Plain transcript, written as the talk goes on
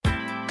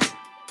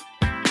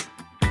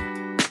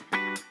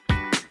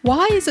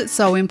Why is it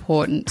so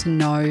important to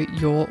know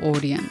your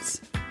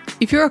audience?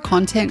 If you're a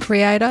content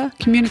creator,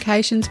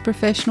 communications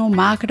professional,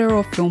 marketer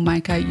or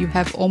filmmaker, you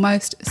have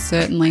almost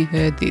certainly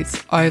heard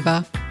this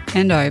over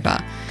and over.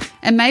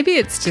 And maybe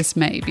it's just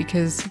me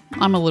because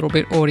I'm a little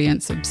bit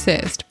audience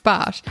obsessed,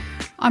 but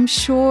I'm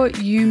sure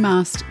you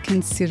must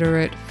consider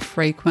it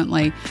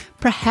frequently,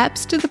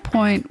 perhaps to the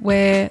point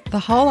where the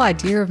whole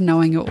idea of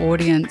knowing your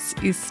audience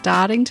is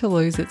starting to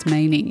lose its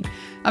meaning.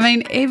 I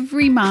mean,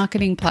 every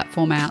marketing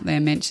platform out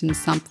there mentions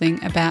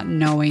something about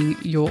knowing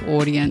your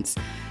audience.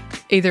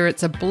 Either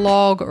it's a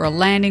blog or a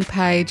landing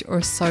page or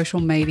a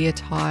social media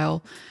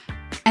tile.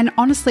 And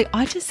honestly,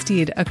 I just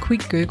did a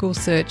quick Google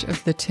search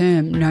of the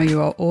term know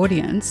your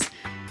audience,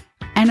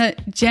 and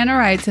it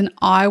generates an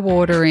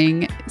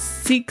eye-watering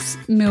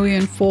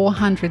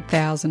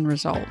 6,400,000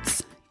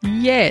 results.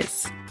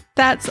 Yes,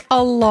 that's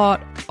a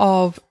lot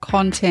of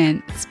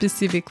content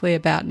specifically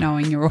about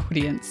knowing your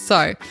audience.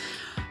 So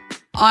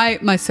I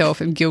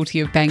myself am guilty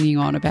of banging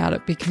on about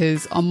it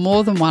because on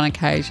more than one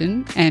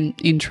occasion, and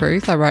in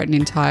truth, I wrote an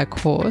entire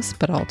course,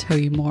 but I'll tell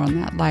you more on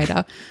that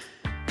later.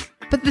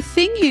 But the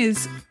thing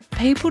is,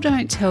 people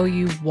don't tell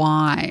you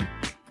why.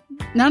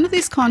 None of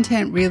this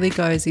content really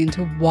goes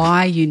into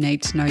why you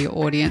need to know your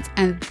audience,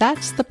 and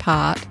that's the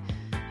part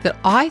that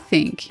I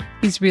think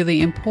is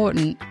really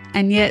important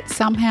and yet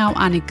somehow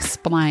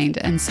unexplained.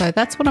 And so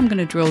that's what I'm going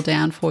to drill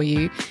down for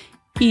you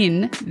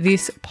in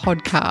this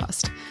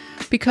podcast.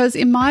 Because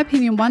in my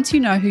opinion, once you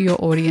know who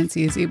your audience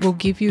is, it will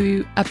give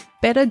you a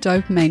better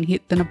dopamine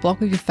hit than a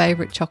block of your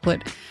favourite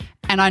chocolate.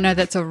 And I know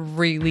that's a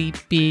really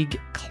big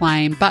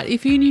claim, but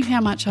if you knew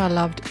how much I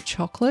loved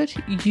chocolate,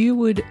 you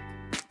would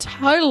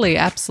totally,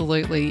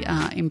 absolutely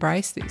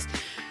embrace this.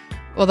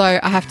 Although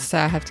I have to say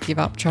I have to give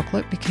up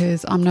chocolate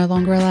because I'm no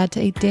longer allowed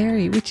to eat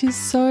dairy, which is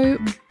so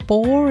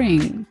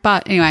boring.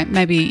 But anyway,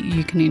 maybe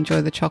you can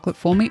enjoy the chocolate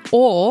for me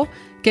or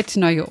get to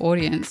know your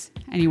audience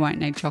and you won't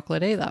need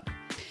chocolate either.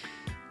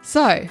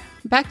 So,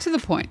 back to the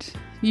point.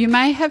 You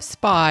may have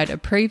spied a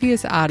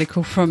previous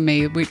article from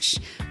me which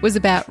was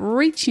about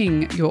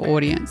reaching your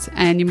audience,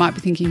 and you might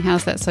be thinking,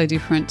 how's that so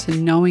different to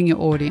knowing your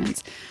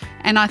audience?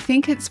 And I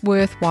think it's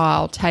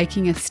worthwhile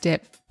taking a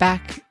step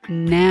back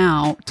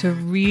now to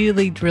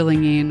really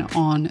drilling in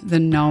on the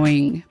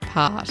knowing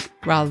part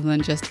rather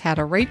than just how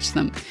to reach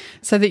them,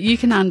 so that you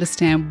can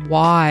understand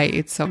why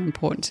it's so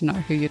important to know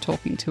who you're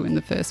talking to in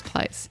the first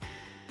place.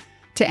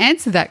 To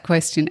answer that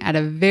question at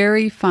a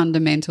very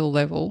fundamental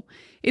level,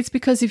 it's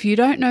because if you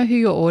don't know who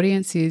your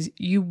audience is,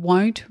 you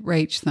won't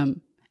reach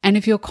them. And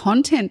if your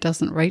content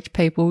doesn't reach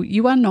people,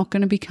 you are not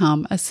going to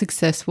become a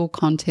successful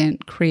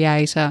content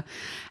creator.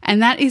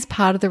 And that is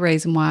part of the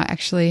reason why I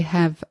actually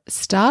have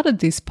started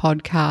this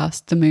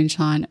podcast, The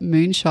Moonshine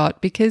Moonshot,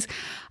 because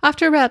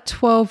after about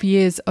 12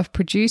 years of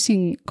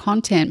producing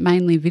content,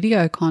 mainly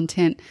video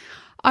content,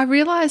 I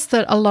realized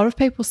that a lot of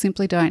people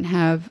simply don't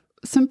have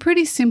some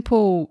pretty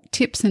simple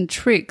tips and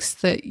tricks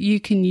that you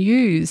can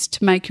use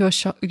to make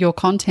your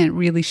content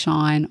really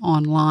shine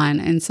online.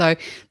 And so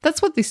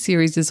that's what this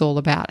series is all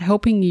about,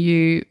 helping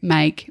you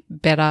make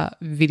better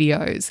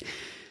videos.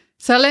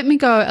 So let me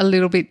go a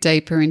little bit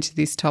deeper into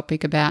this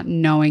topic about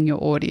knowing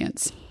your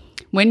audience.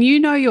 When you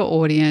know your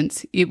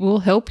audience, it will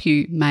help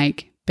you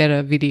make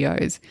better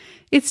videos.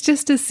 It's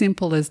just as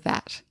simple as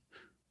that.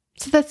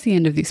 So that's the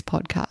end of this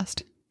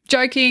podcast.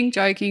 Joking,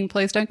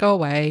 please don't go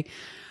away.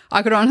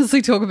 I could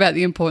honestly talk about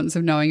the importance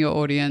of knowing your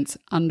audience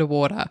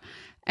underwater.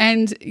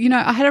 And, you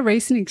know, I had a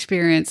recent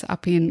experience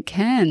up in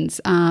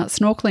Cairns,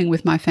 snorkeling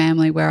with my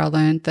family, where I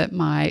learned that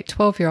my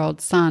 12-year-old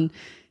son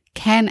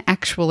can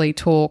actually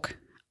talk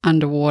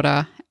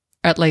underwater.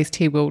 At least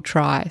he will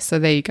try. So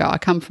there you go. I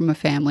come from a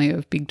family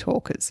of big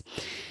talkers.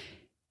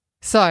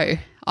 So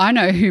I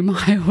know who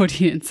my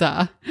audience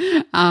are,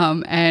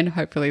 and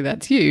hopefully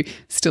that's you,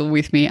 still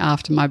with me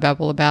after my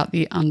babble about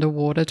the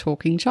underwater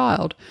talking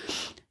child.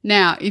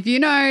 Now, if you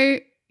know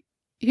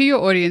who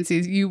your audience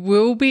is, you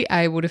will be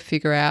able to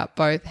figure out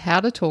both how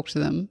to talk to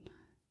them,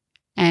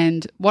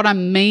 and what I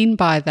mean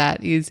by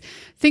that is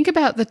think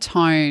about the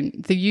tone,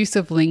 the use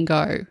of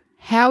lingo.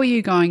 How are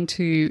you going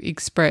to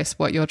express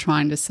what you're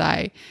trying to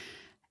say?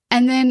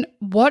 And then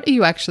what are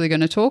you actually going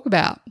to talk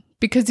about?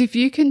 Because if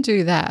you can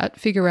do that,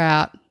 figure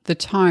out the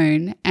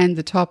tone and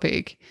the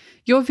topic,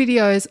 your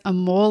videos are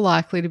more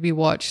likely to be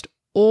watched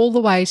all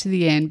the way to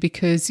the end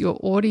because your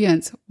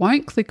audience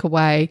won't click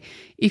away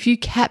if you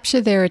capture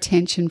their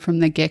attention from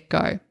the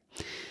get-go.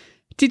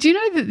 Did you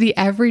know that the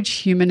average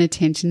human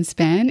attention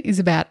span is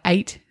about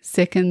 8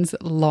 seconds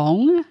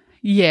long?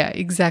 Yeah,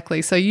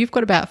 exactly. So you've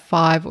got about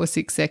 5 or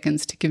 6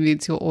 seconds to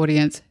convince your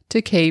audience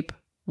to keep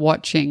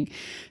watching.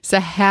 So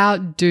how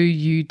do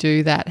you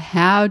do that?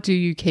 How do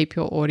you keep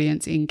your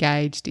audience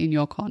engaged in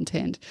your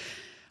content?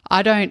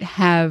 I don't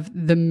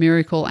have the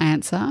miracle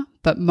answer,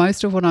 but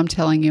most of what I'm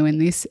telling you in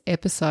this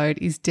episode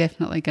is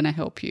definitely going to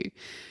help you.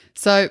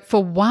 So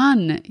for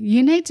one,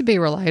 you need to be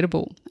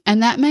relatable,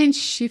 and that means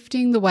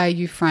shifting the way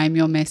you frame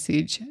your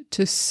message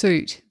to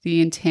suit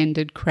the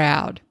intended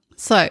crowd.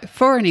 So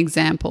for an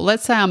example,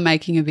 let's say I'm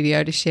making a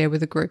video to share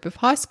with a group of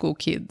high school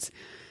kids.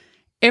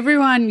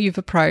 Everyone you've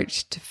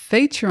approached to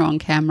feature on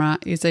camera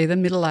is either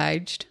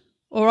middle-aged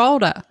or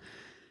older.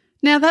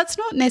 Now, that's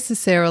not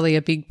necessarily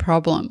a big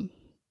problem,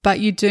 but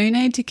you do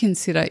need to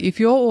consider if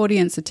your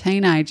audience are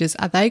teenagers,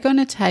 are they going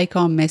to take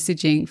on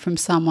messaging from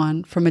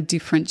someone from a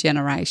different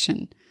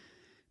generation?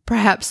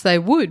 Perhaps they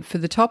would for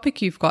the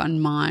topic you've got in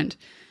mind,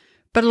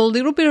 but a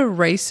little bit of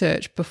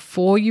research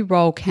before you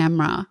roll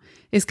camera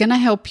is going to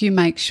help you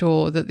make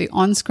sure that the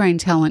on-screen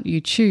talent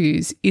you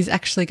choose is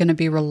actually going to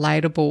be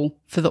relatable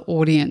for the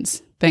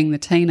audience, being the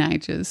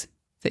teenagers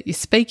that you're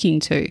speaking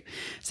to.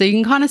 So you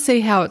can kind of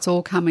see how it's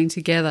all coming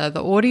together.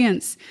 The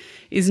audience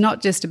is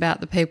not just about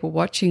the people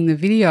watching the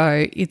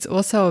video, it's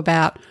also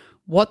about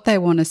what they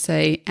want to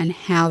see and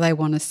how they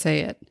want to see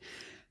it.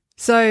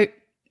 So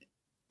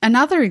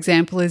another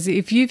example is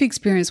if you've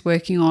experienced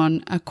working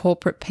on a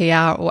corporate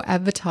PR or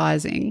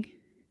advertising.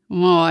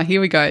 Oh, here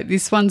we go.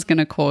 This one's going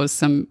to cause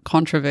some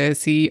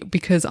controversy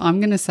because I'm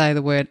going to say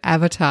the word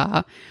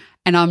avatar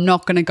and I'm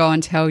not going to go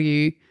and tell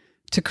you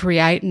to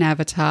create an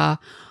avatar.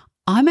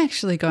 I'm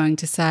actually going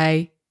to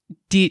say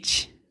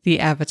ditch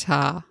the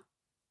avatar.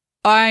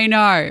 I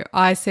know,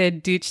 I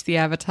said ditch the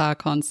avatar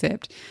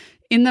concept.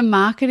 In the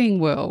marketing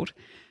world,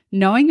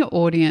 knowing your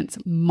audience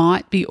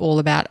might be all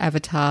about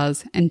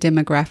avatars and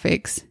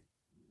demographics,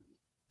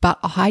 but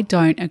I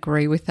don't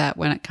agree with that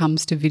when it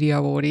comes to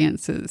video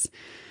audiences.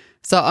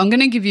 So I'm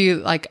going to give you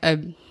like a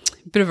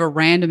bit of a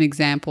random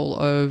example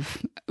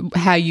of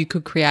how you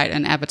could create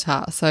an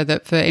avatar so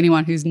that for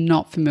anyone who's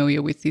not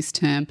familiar with this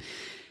term,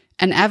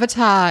 an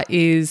avatar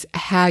is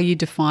how you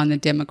define the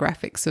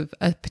demographics of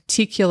a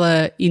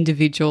particular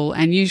individual,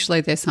 and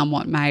usually they're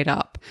somewhat made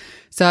up.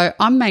 So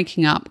I'm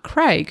making up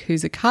Craig,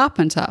 who's a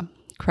carpenter.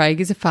 Craig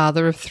is a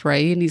father of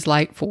 3 in his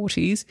late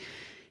 40s.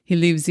 He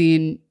lives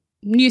in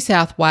New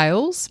South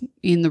Wales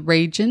in the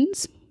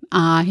regions.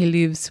 He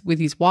lives with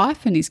his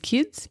wife and his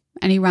kids,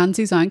 and he runs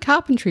his own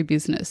carpentry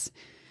business.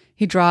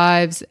 He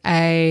drives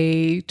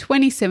a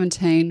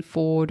 2017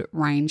 Ford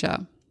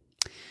Ranger.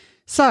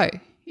 So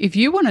if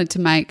you wanted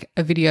to make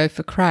a video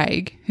for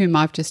Craig, whom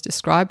I've just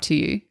described to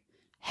you,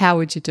 how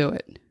would you do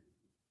it?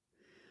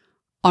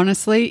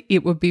 Honestly,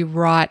 it would be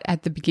right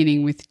at the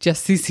beginning with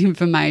just this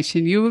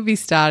information. You would be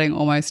starting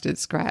almost at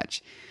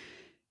scratch.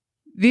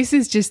 This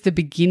is just the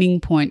beginning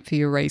point for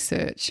your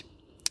research.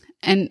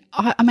 And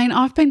I mean,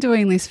 I've been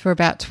doing this for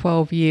about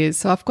 12 years,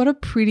 so I've got a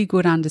pretty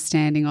good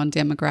understanding on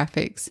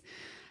demographics.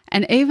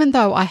 And even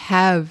though I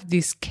have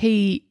this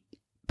key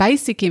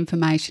basic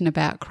information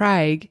about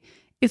Craig,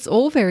 it's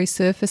all very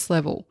surface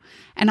level.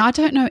 And I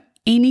don't know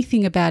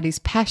anything about his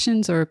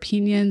passions or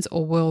opinions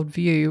or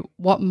worldview,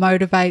 what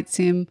motivates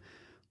him,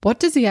 what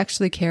does he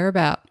actually care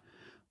about?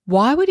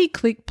 Why would he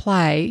click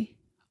play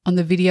on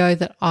the video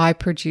that I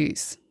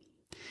produce?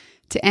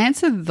 To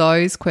answer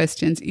those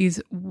questions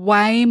is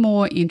way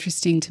more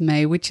interesting to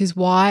me, which is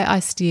why I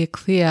steer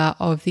clear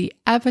of the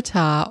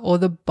avatar or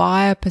the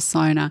buyer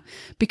persona,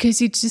 because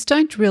you just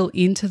don't drill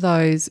into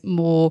those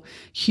more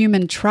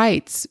human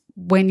traits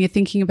when you're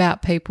thinking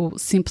about people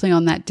simply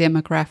on that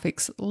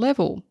demographics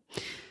level.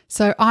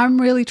 So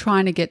I'm really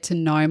trying to get to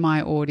know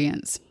my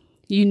audience.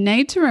 You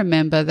need to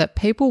remember that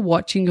people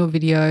watching your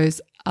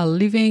videos are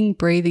living,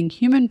 breathing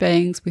human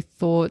beings with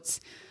thoughts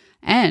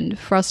and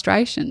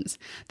frustrations.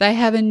 They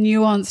have a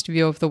nuanced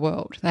view of the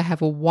world. They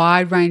have a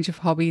wide range of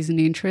hobbies and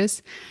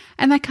interests,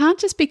 and they can't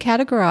just be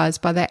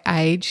categorized by their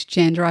age,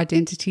 gender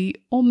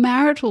identity, or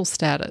marital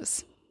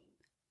status.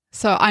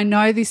 So I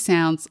know this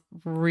sounds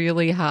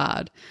really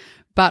hard,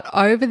 but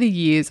over the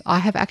years, I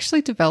have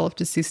actually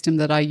developed a system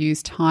that I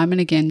use time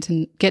and again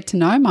to get to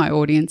know my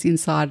audience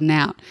inside and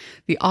out,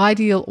 the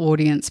ideal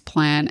audience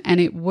plan, and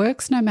it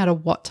works no matter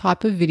what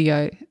type of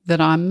video that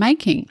I'm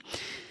making.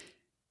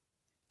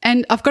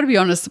 And I've got to be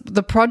honest,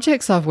 the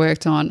projects I've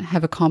worked on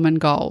have a common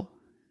goal: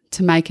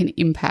 to make an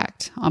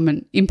impact. I'm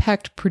an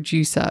impact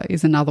producer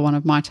is another one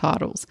of my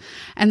titles.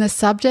 And the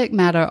subject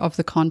matter of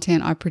the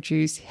content I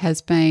produce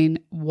has been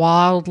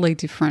wildly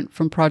different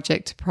from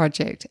project to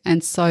project.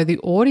 And so the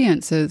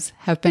audiences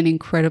have been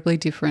incredibly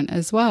different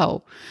as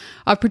well.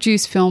 I've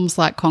produced films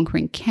like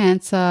Conquering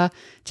Cancer,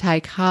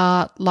 Take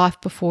Heart,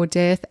 Life Before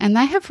Death, and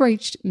they have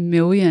reached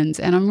millions.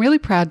 And I'm really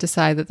proud to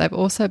say that they've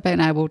also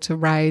been able to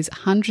raise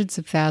hundreds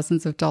of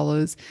thousands of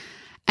dollars.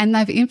 And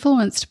they've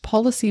influenced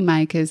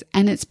policymakers,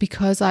 and it's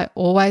because I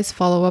always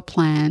follow a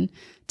plan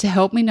to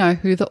help me know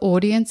who the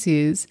audience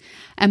is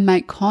and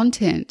make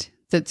content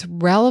that's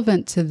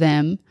relevant to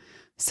them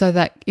so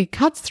that it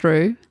cuts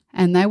through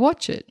and they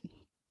watch it.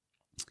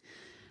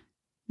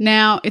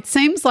 Now, it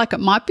seems like it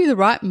might be the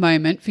right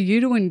moment for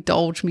you to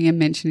indulge me in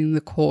mentioning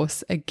the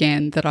course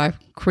again that I've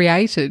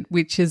created,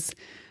 which is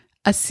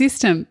a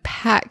system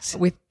packed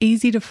with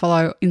easy to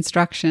follow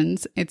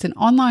instructions. It's an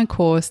online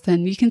course,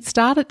 then you can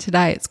start it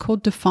today. It's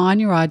called Define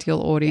Your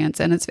Ideal Audience,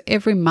 and it's for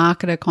every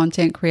marketer,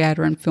 content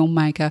creator, and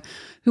filmmaker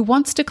who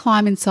wants to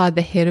climb inside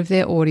the head of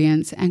their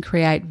audience and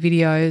create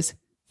videos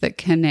that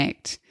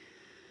connect.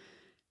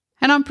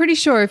 And I'm pretty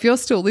sure if you're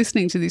still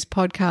listening to this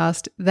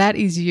podcast, that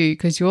is you,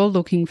 because you're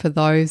looking for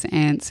those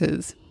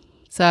answers.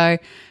 So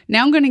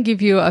now I'm going to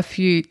give you a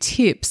few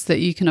tips that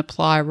you can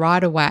apply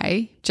right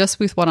away, just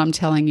with what I'm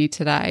telling you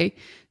today,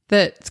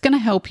 that's going to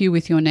help you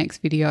with your next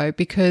video.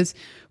 Because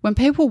when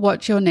people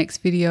watch your next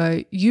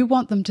video, you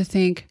want them to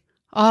think,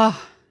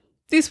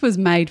 this was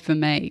made for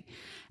me.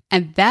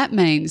 And that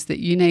means that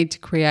you need to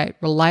create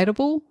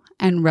relatable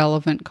and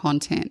relevant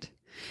content.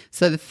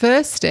 So the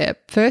first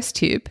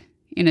tip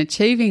in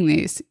achieving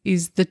this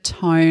is the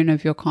tone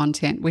of your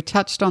content. We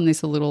touched on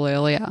this a little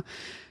earlier.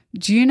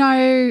 Do you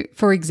know,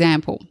 for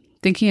example,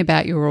 thinking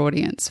about your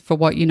audience for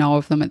what you know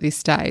of them at this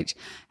stage,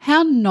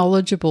 how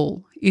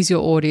knowledgeable is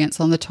your audience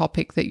on the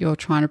topic that you're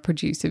trying to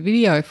produce a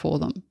video for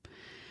them?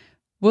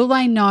 Will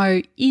they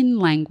know in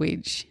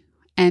language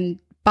and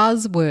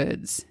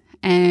buzzwords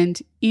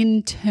and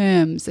in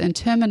terms and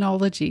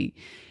terminology?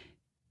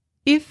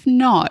 If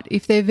not,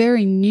 if they're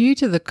very new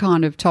to the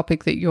kind of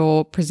topic that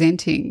you're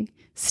presenting,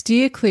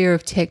 steer clear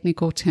of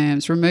technical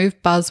terms,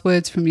 remove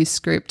buzzwords from your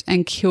script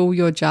and kill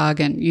your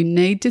jargon. You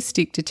need to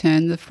stick to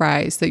turn of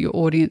phrase that your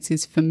audience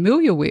is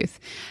familiar with,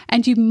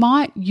 and you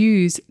might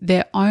use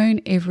their own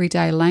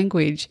everyday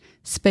language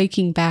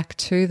speaking back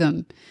to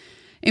them.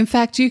 In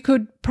fact, you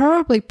could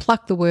probably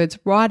pluck the words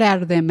right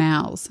out of their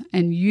mouths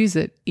and use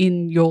it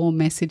in your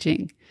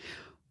messaging.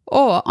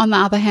 Or, on the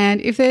other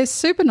hand, if they're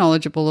super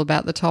knowledgeable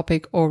about the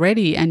topic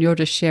already and you're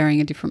just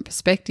sharing a different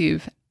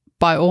perspective,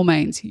 by all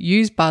means,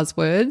 use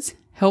buzzwords.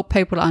 Help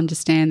people to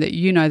understand that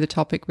you know the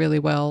topic really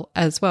well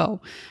as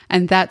well.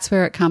 And that's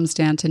where it comes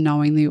down to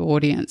knowing the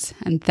audience.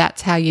 And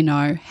that's how you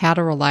know how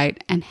to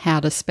relate and how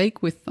to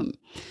speak with them.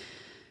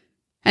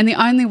 And the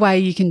only way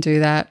you can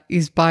do that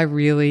is by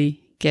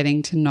really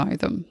getting to know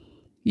them.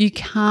 You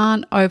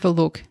can't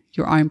overlook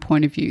your own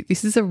point of view.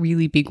 This is a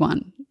really big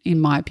one, in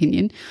my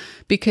opinion,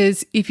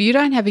 because if you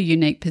don't have a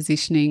unique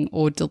positioning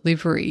or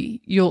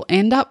delivery, you'll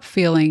end up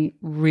feeling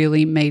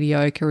really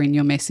mediocre in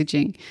your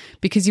messaging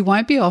because you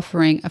won't be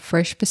offering a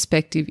fresh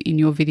perspective in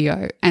your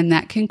video, and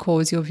that can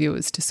cause your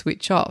viewers to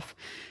switch off.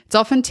 It's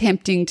often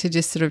tempting to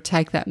just sort of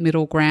take that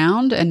middle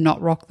ground and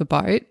not rock the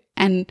boat,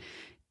 and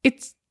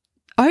it's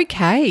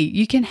okay.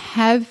 You can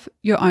have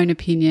your own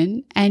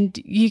opinion and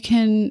you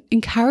can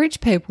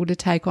encourage people to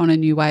take on a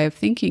new way of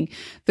thinking.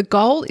 The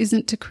goal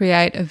isn't to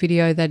create a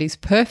video that is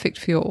perfect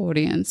for your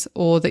audience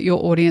or that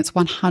your audience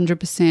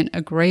 100%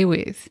 agree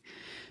with,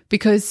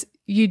 because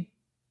you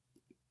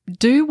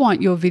do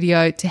want your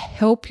video to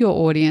help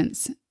your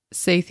audience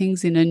see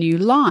things in a new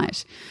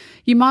light.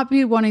 You might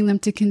be wanting them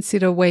to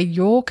consider where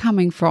you're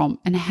coming from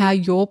and how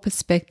your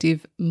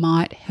perspective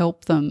might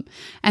help them.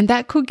 And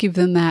that could give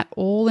them that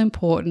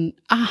all-important,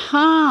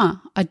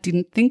 aha, I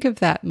didn't think of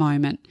that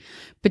moment.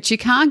 But you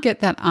can't get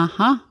that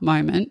aha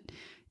moment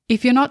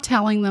if you're not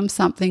telling them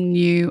something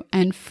new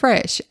and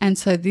fresh. And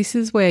so this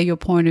is where your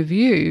point of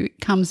view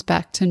comes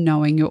back to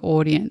knowing your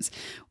audience.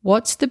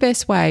 What's the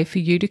best way for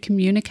you to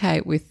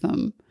communicate with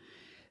them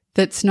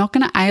that's not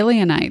going to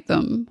alienate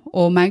them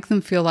or make them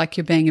feel like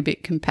you're being a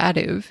bit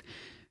combative,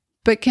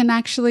 but can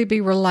actually be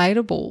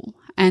relatable?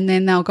 And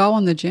then they'll go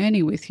on the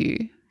journey with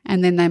you,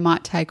 and then they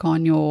might take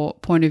on your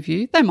point of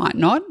view. They might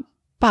not,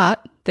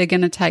 but they're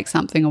going to take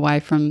something away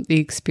from the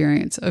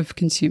experience of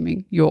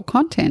consuming your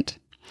content.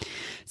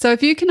 So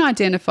if you can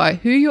identify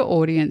who your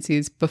audience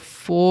is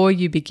before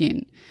you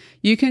begin,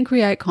 you can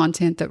create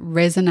content that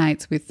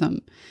resonates with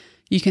them.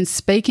 You can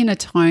speak in a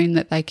tone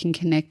that they can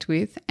connect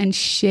with and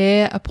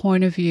share a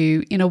point of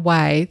view in a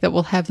way that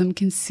will have them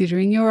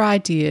considering your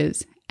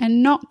ideas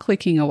and not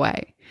clicking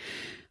away.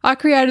 I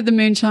created the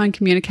Moonshine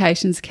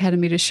Communications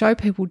Academy to show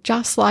people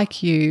just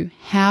like you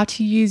how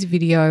to use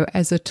video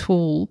as a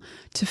tool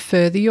to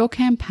further your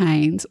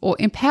campaigns or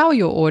empower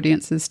your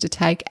audiences to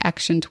take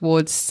action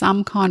towards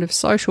some kind of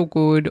social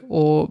good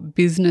or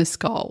business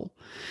goal.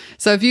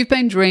 So if you've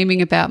been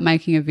dreaming about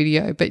making a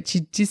video but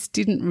you just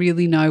didn't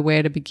really know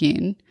where to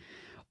begin,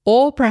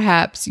 or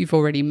perhaps you've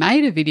already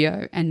made a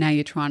video and now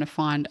you're trying to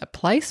find a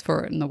place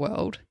for it in the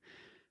world,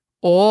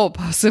 or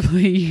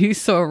possibly you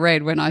saw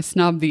red when I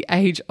snubbed the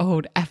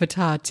age-old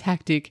avatar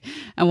tactic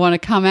and want to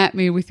come at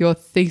me with your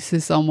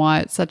thesis on why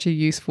it's such a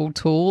useful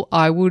tool,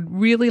 I would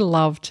really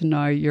love to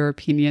know your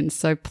opinion.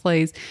 So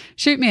please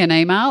shoot me an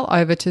email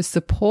over to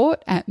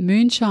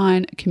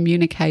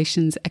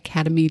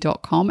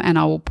support@moonshinecommunicationsacademy.com, and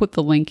I will put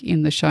the link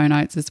in the show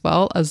notes as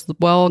well as the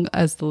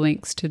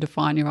links to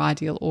Define Your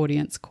Ideal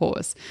Audience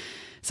course.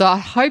 So I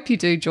hope you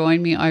do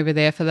join me over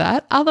there for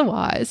that.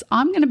 Otherwise,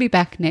 I'm going to be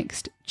back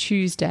next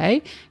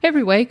Tuesday.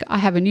 Every week I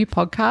have a new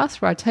podcast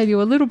where I tell you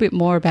a little bit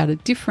more about a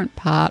different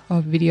part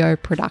of video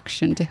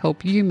production to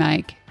help you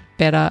make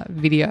better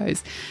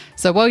videos.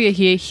 So while you're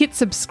here, hit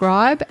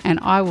subscribe and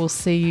I will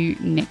see you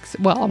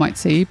I won't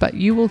see you, but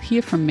you will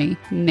hear from me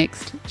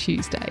next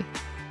Tuesday.